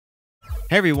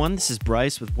Hey everyone, this is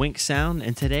Bryce with WinkSound,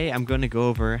 and today I'm going to go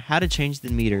over how to change the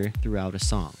meter throughout a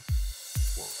song.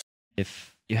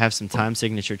 If you have some time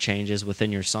signature changes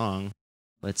within your song,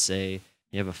 let's say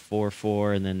you have a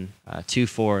 4/4 and then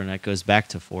 2/4, and that goes back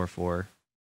to 4/4.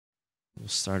 We'll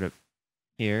start it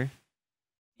here.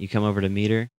 You come over to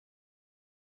meter,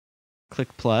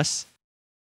 click plus.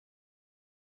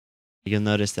 You'll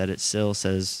notice that it still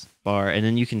says bar, and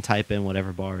then you can type in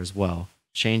whatever bar as well.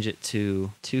 Change it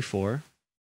to 2/4.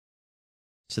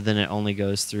 So then it only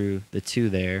goes through the 2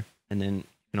 there, and then you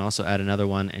can also add another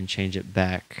one and change it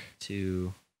back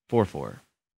to 4/4.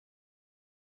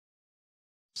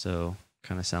 So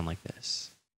kind of sound like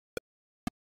this.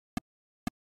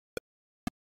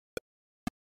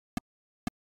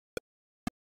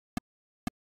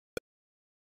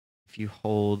 If you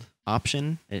hold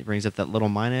Option, it brings up that little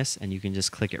minus, and you can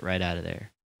just click it right out of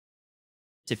there.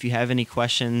 If you have any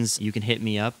questions, you can hit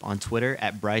me up on Twitter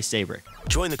at Bryce Zabric.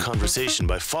 Join the conversation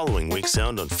by following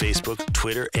WinkSound on Facebook,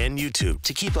 Twitter, and YouTube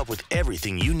to keep up with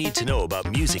everything you need to know about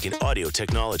music and audio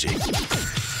technology.